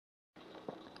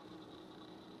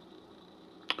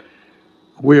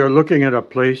We are looking at a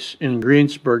place in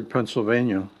Greensburg,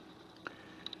 Pennsylvania,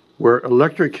 where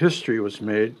electric history was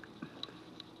made.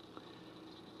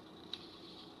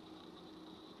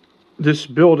 This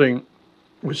building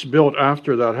was built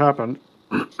after that happened,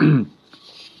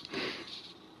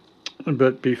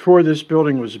 but before this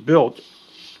building was built,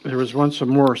 there was once a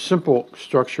more simple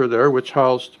structure there which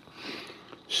housed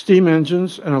steam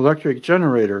engines and electric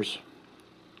generators.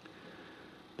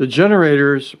 The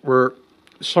generators were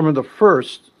some of the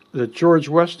first that George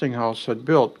Westinghouse had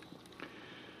built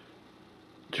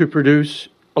to produce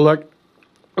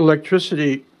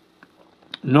electricity,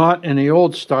 not in the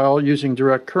old style using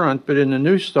direct current, but in the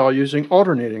new style using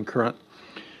alternating current.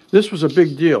 This was a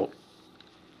big deal.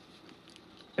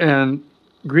 And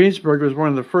Greensburg was one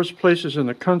of the first places in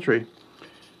the country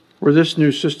where this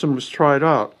new system was tried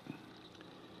out.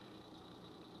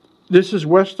 This is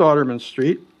West Otterman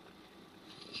Street.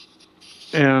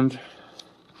 And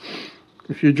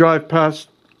if you drive past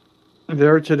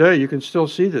there today, you can still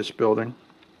see this building.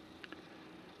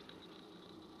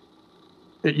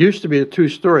 It used to be a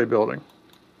two-story building.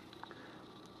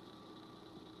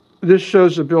 This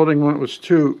shows the building when it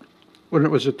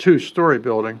was a two-story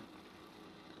building.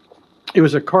 It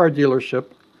was a car dealership,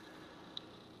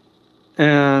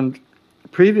 and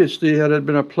previously it had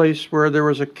been a place where there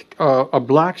was a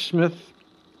blacksmith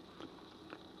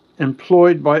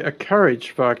employed by a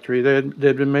carriage factory. They'd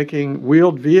been making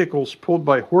wheeled vehicles pulled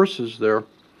by horses there.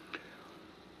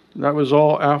 That was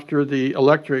all after the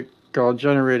electric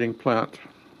generating plant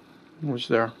was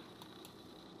there.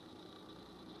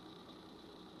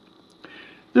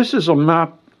 This is a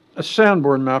map, a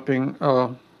Sanborn mapping.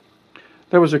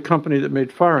 That was a company that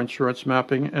made fire insurance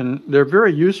mapping, and they're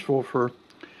very useful for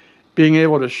being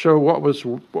able to show what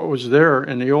was there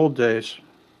in the old days.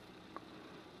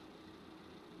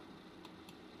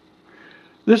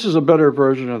 This is a better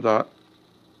version of that.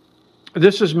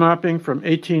 This is mapping from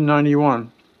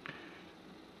 1891,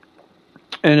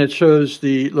 and it shows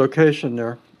the location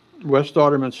there, West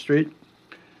Otterman Street,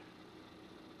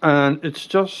 and it's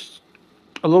just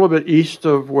a little bit east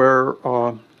of where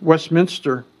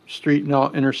Westminster Street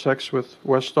now intersects with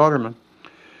West Otterman.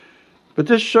 But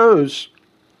this shows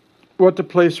what the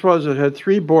place was. It had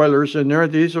 3 boilers in there.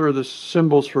 These are the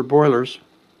symbols for boilers.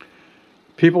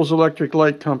 People's Electric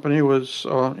Light Company was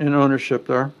in ownership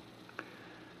there.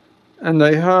 And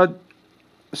they had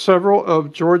several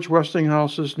of George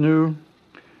Westinghouse's new,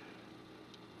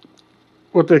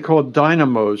 what they called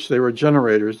dynamos. They were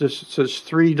generators. This says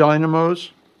 3 dynamos.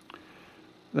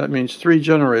 That means 3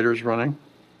 generators running.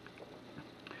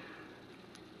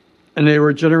 And they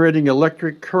were generating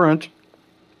electric current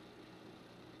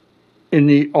in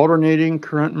the alternating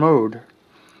current mode,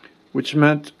 which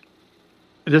meant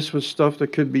this was stuff that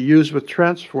could be used with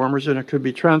transformers, and it could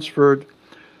be transferred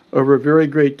over very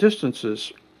great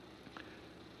distances.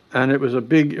 And it was a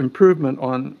big improvement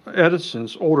on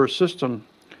Edison's older system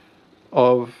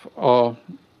of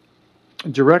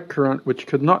direct current, which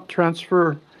could not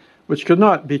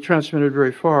be transmitted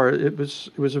very far. It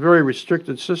was a very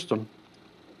restricted system.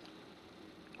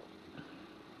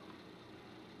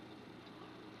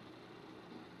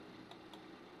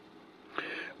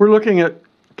 We're looking at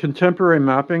contemporary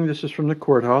mapping. This is from the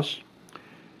courthouse.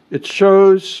 It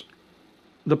shows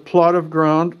the plot of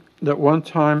ground that one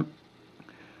time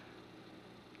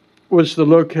was the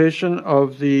location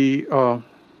of the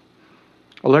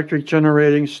electric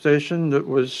generating station that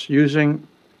was using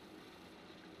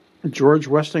George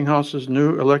Westinghouse's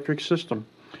new electric system.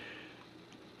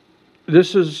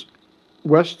 This is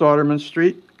West Otterman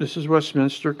Street. This is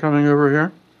Westminster coming over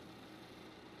here.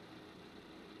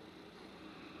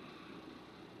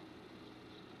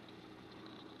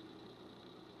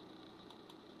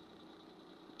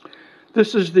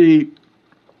 This is the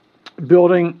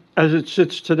building as it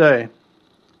sits today.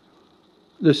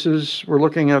 We're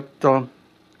looking at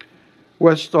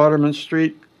West Otterman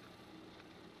Street,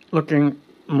 looking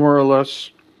more or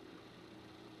less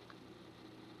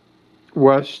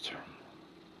west.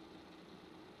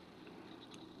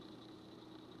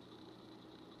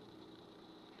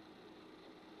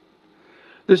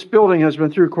 This building has been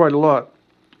through quite a lot,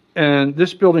 and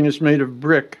this building is made of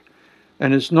brick,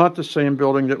 and is not the same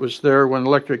building that was there when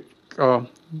electric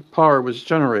power was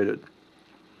generated.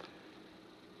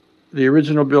 The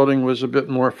original building was a bit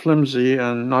more flimsy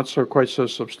and not quite so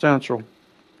substantial.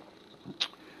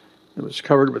 It was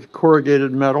covered with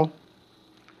corrugated metal,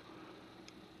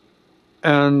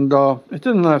 and it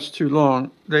didn't last too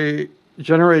long. They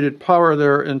generated power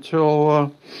there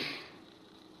until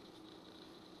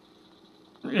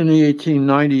in the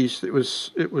 1890s,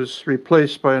 it was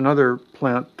replaced by another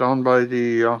plant down by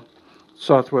the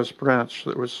southwest branch.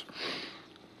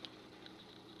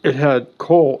 It had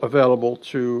coal available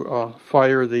to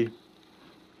fire the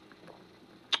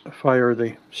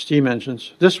steam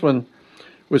engines. This one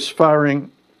was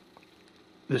firing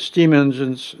the steam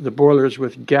engines, the boilers,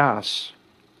 with gas,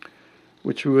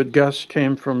 which we would guess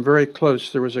came from very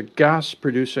close. There was a gas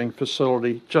producing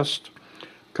facility just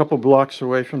a couple blocks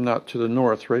away from that to the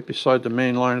north, right beside the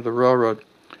main line of the railroad.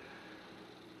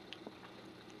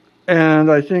 And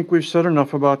I think we've said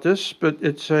enough about this, but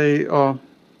it's a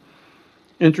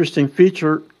interesting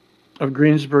feature of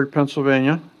Greensburg,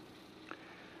 Pennsylvania.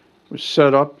 It was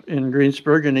set up in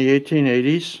Greensburg in the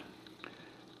 1880s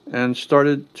and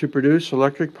started to produce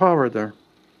electric power there.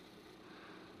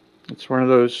 It's one of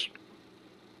those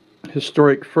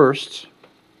historic firsts.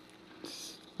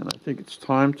 And I think it's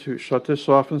time to shut this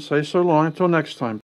off and say so long until next time.